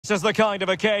This is the kind of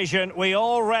occasion we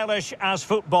all relish as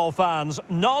football fans.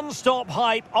 Non-stop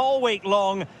hype all week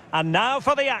long, and now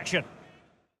for the action.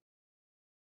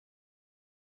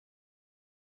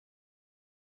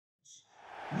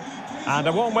 And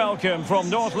a warm welcome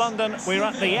from North London. We're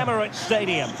at the Emirates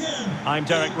Stadium. I'm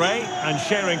Derek Ray, and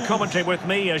sharing commentary with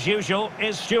me, as usual,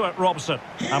 is Stuart Robson.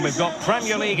 And we've got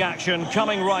Premier League action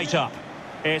coming right up.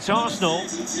 It's Arsenal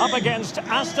up against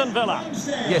Aston Villa.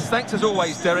 Yes, thanks as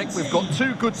always, Derek. We've got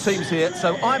two good teams here,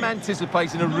 so I'm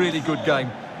anticipating a really good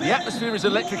game. The atmosphere is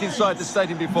electric inside the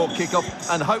stadium before kick-off,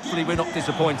 and hopefully we're not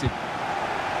disappointed.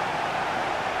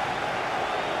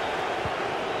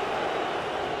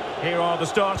 Here are the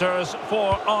starters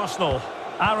for Arsenal.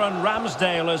 Aaron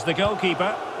Ramsdale is the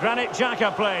goalkeeper. Granit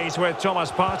Xhaka plays with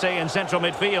Thomas Partey in central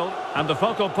midfield. And the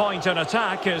focal point in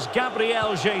attack is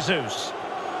Gabriel Jesus.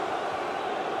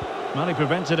 Well, he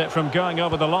prevented it from going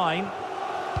over the line.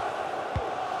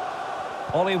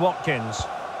 Ollie Watkins.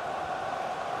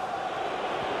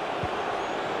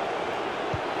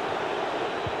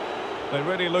 They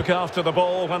really look after the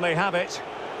ball when they have it.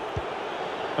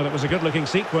 Well, it was a good-looking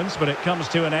sequence, but it comes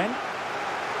to an end.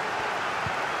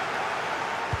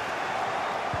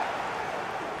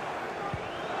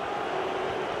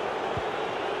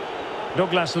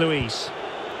 Douglas Luiz.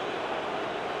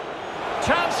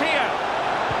 Chance here.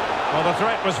 Well, the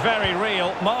threat was very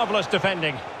real. Marvellous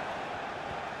defending.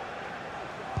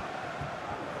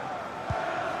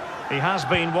 He has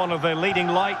been one of the leading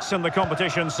lights in the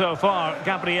competition so far,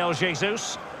 Gabriel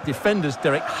Jesus. Defenders,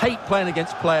 Derek, hate playing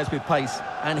against players with pace,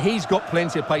 and he's got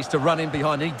plenty of pace to run in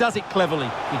behind, and he does it cleverly.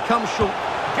 He comes short.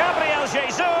 Gabriel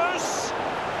Jesus!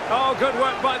 Oh, good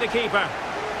work by the keeper.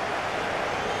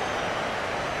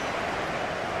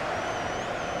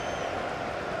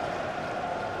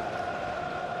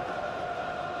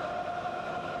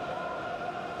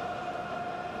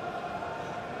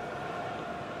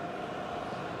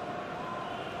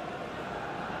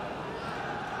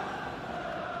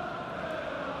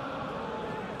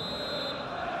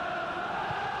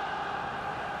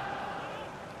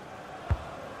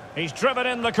 He's driven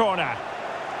in the corner.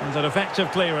 And an effective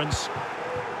clearance.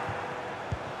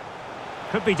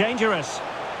 Could be dangerous.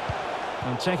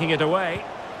 And taking it away.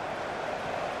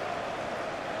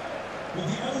 With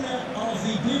the owner of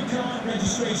the blue card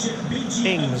registration,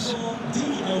 Ings.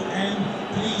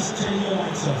 BG04DOM, please turn your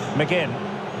lights off. McGinn.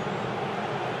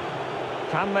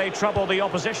 Can they trouble the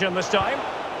opposition this time?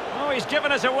 Oh, he's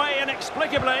given us away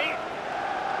inexplicably.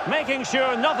 Making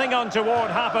sure nothing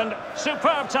untoward happened.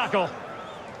 Superb tackle.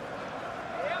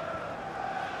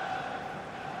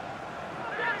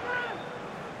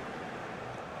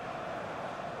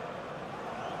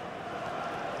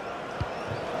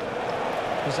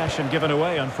 Possession given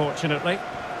away, unfortunately.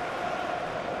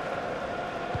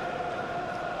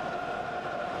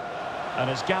 And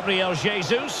it's Gabriel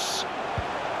Jesus.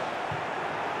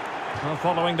 Well,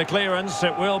 following the clearance,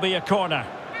 it will be a corner.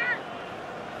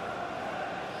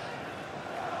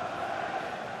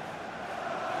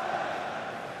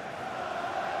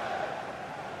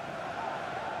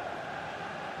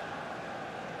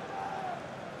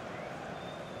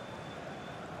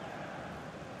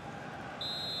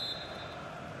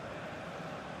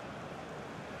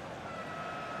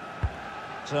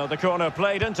 So the corner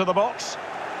played into the box.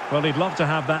 Well, he'd love to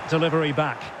have that delivery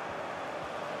back.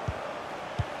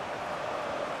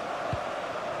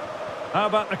 How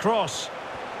about the cross?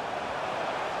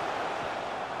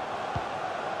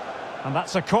 And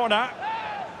that's a corner.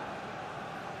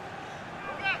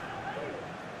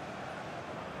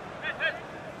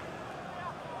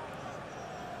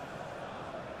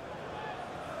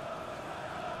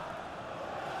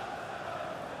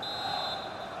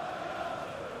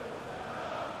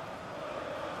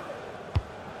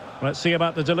 Let's see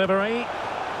about the delivery.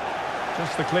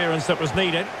 Just the clearance that was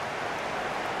needed.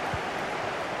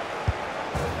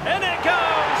 In it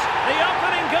goes! The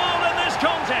opening goal in this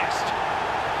contest.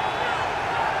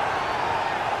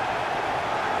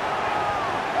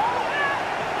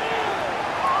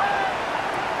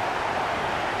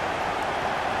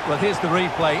 Well, here's the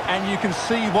replay, and you can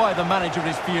see why the manager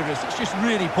is furious. It's just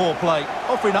really poor play,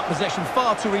 offering up possession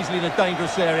far too easily in a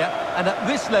dangerous area. And at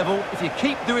this level, if you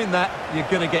keep doing that, you're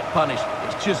going to get punished.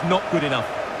 It's just not good enough.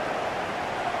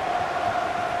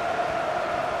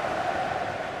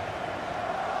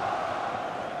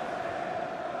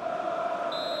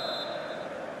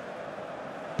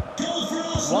 Goal for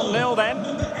Arsenal. 1-0 then.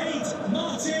 Number 8,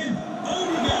 Martin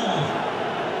Odegaard.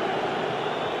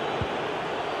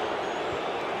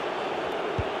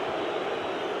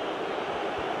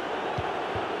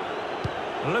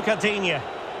 Look at Digne.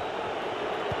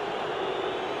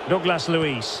 Douglas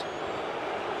Luiz.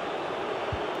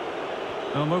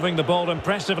 Well, moving the ball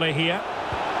impressively here.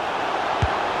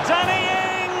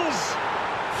 Danny Ings!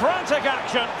 Frantic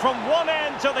action from one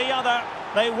end to the other.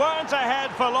 They weren't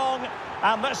ahead for long,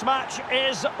 and this match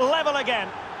is level again.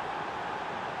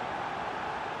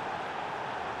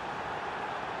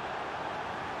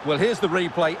 Well, here's the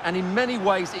replay, and in many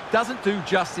ways it doesn't do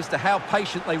justice to how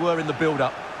patient they were in the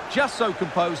build-up. Just so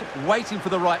composed, waiting for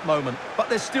the right moment. But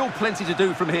there's still plenty to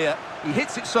do from here. He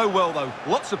hits it so well, though.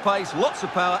 Lots of pace, lots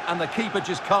of power, and the keeper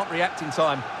just can't react in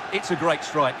time. It's a great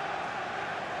strike.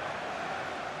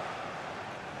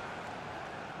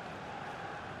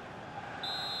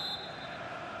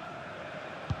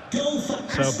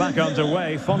 So back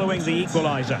underway following the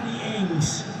equaliser.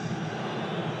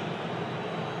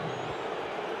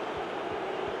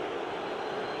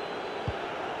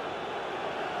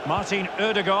 Martin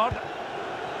Ødegaard.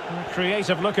 A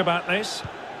creative look about this.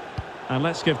 And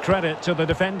let's give credit to the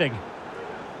defending.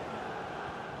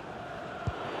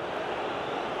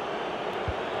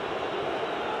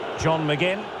 John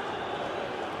McGinn.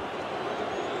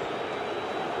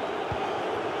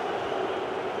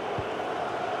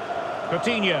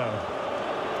 Coutinho.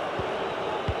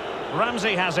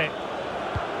 Ramsey has it.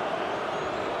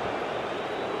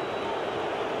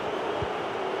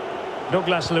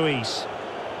 Douglas Luiz.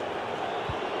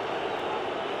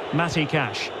 Matty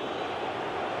Cash.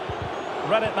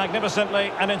 Read it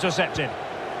magnificently and intercepted.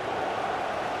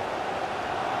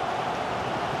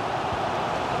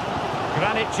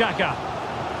 Granit Xhaka.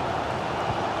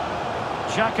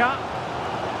 Xhaka.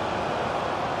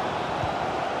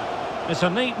 It's a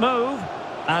neat move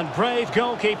and brave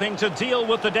goalkeeping to deal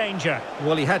with the danger.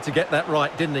 Well, he had to get that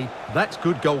right, didn't he? That's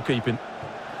good goalkeeping.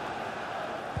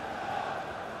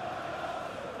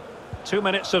 2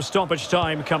 minutes of stoppage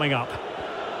time coming up.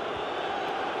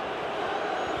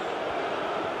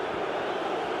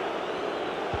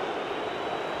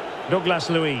 Douglas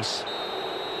Luiz.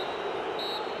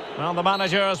 Well, the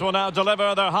managers will now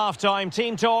deliver their half-time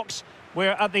team talks.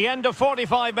 We're at the end of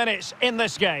 45 minutes in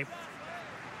this game.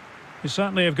 You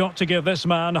certainly have got to give this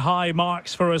man high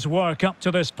marks for his work up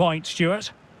to this point,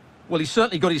 Stuart. Well, he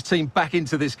certainly got his team back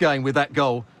into this game with that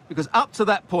goal, because up to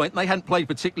that point, they hadn't played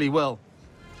particularly well.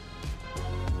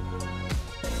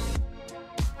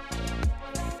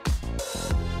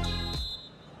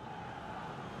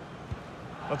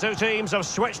 The two teams have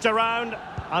switched around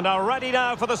and are ready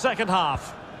now for the second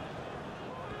half.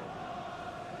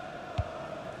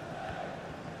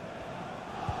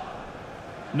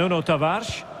 Nuno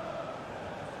Tavares.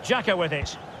 Xhaka with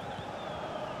it.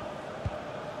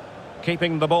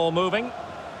 Keeping the ball moving.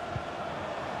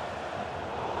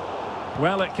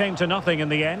 Well, it came to nothing in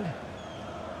the end.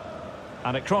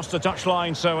 And it crossed the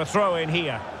touchline, so a throw in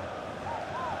here.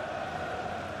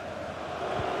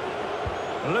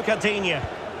 Coutinho.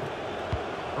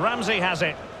 Ramsey has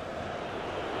it.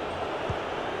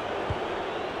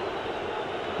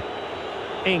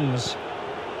 Ings.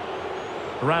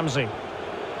 Ramsey.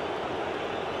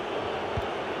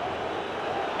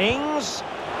 Ings.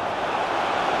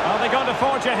 Are they going to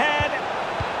forge ahead?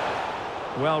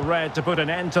 Well read to put an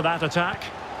end to that attack.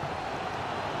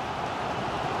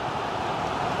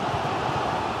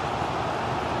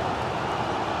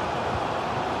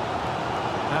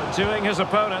 Outdoing his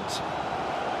opponent.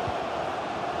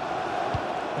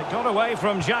 It got away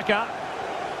from Xhaka.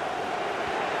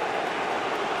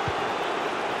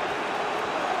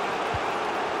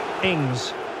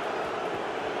 Ings.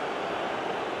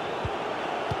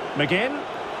 McGinn.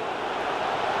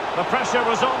 The pressure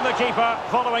was on the keeper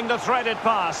following the threaded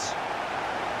pass.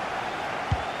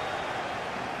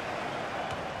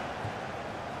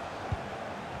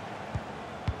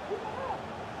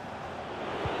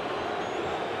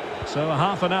 So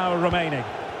half an hour remaining.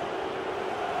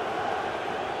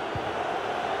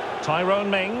 Tyrone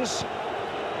Mings.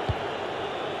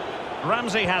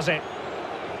 Ramsey has it.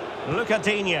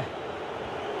 Coutinho.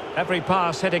 Every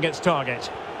pass hitting its target.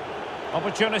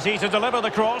 Opportunity to deliver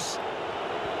the cross.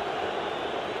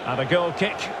 And a goal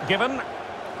kick given.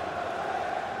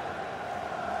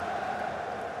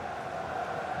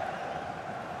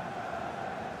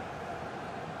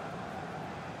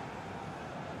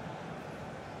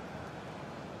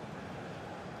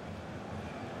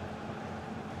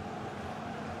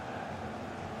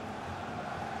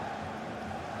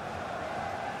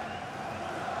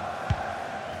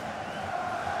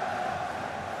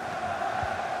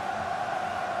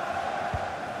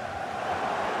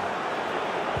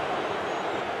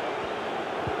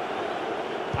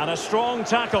 And a strong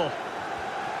tackle.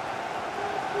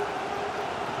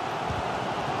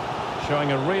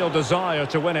 Showing a real desire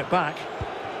to win it back.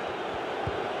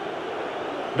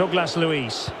 Douglas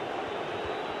Luiz.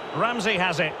 Ramsey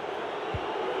has it.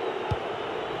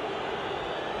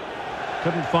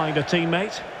 Couldn't find a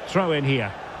teammate. Throw in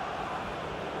here.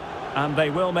 And they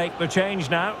will make the change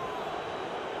now.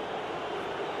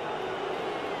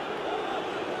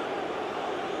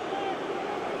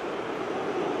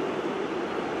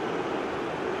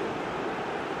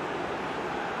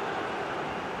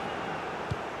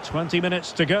 "20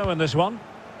 minutes to go in this one.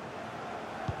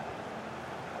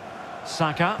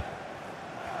 Saka.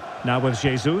 Now with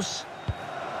Jesus.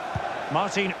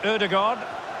 Martin Ødegaard.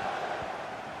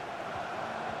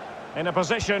 In a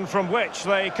position from which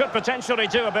they could potentially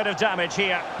do a bit of damage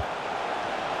here.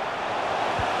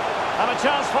 And a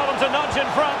chance for them to nudge in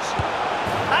front.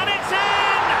 And it's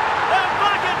in! They're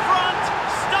back in front!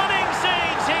 Stunning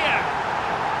scenes here!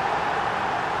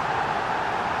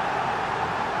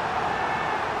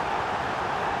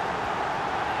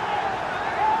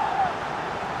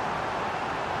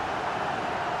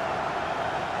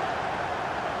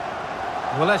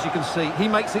 Well, as you can see, he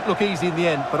makes it look easy in the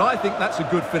end, but I think that's a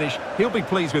good finish. He'll be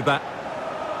pleased with that.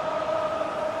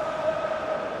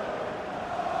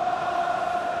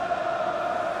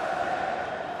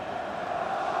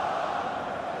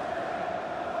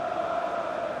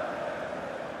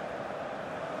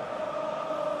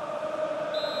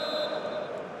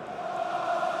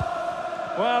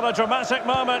 Well, a dramatic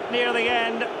moment near the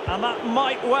end, and that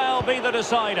might well be the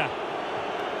decider.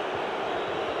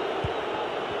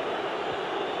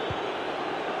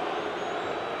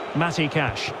 Matty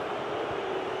Cash.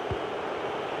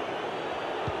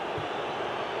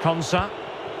 Konsa.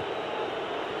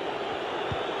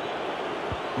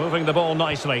 Moving the ball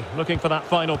nicely, looking for that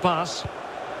final pass.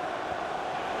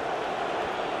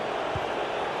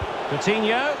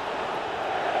 Coutinho.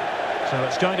 So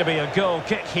it's going to be a goal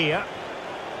kick here.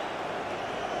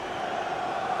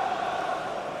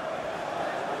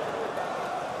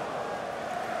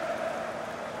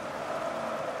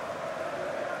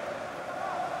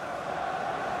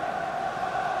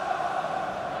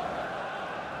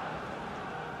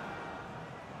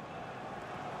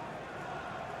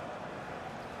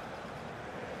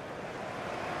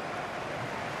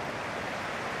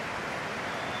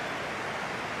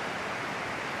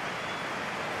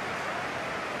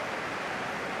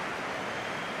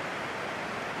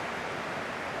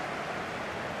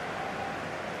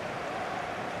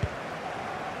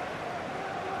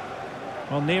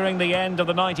 Well, nearing the end of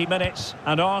the 90 minutes,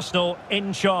 and Arsenal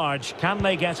in charge. Can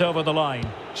they get over the line?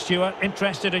 Stuart,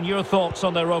 interested in your thoughts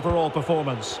on their overall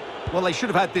performance. Well, they should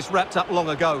have had this wrapped up long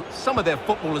ago. Some of their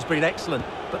football has been excellent,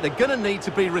 but they're going to need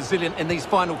to be resilient in these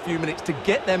final few minutes to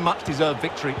get their much-deserved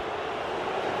victory.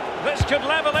 This could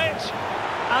level it,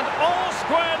 and all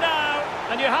square now.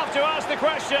 And you have to ask the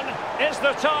question, is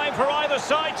there time for either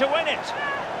side to win it?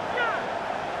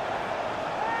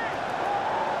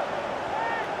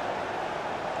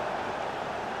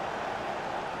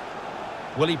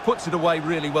 Well, he puts it away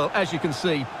really well, as you can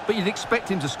see, but you'd expect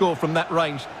him to score from that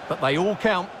range, but they all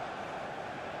count.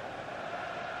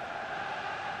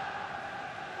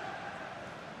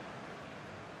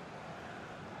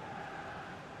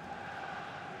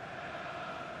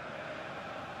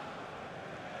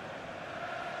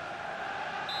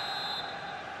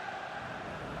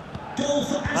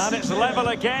 And it's level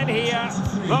again here.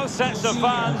 Both sets of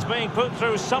fans being put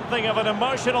through something of an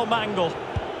emotional mangle.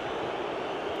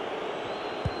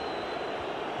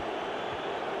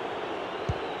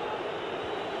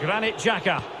 Granit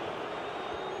Xhaka.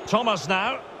 Thomas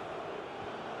now.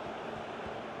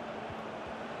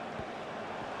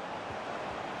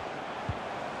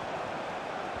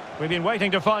 We've been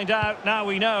waiting to find out. Now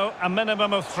we know a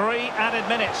minimum of 3 added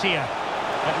minutes here.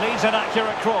 It needs an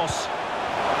accurate cross.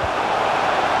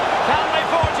 Can they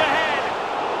forge ahead?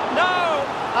 No!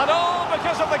 And all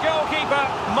because of the goalkeeper.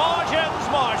 Margins.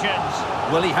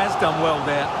 Well, he has done well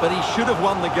there, but he should have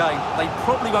won the game. They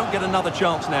probably won't get another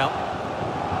chance now.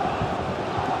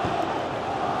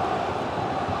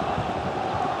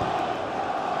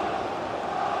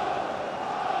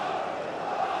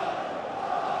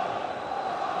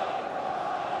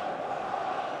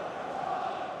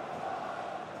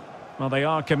 Well, they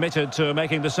are committed to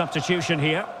making the substitution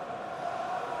here.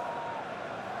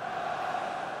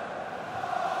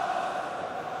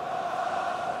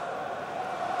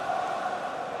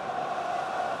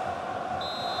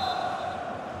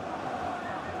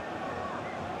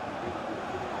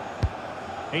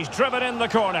 He's driven in the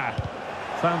corner.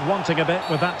 Found wanting a bit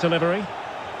with that delivery.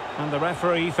 And the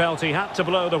referee felt he had to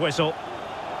blow the whistle.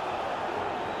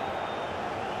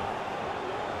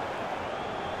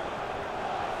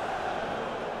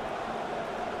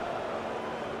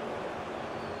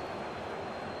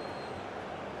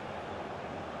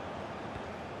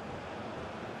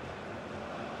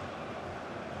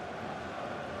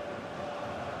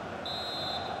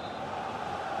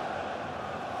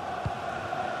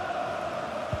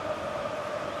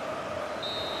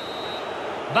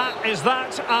 That is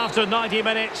that after 90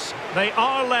 minutes. They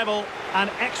are level and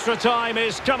extra time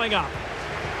is coming up.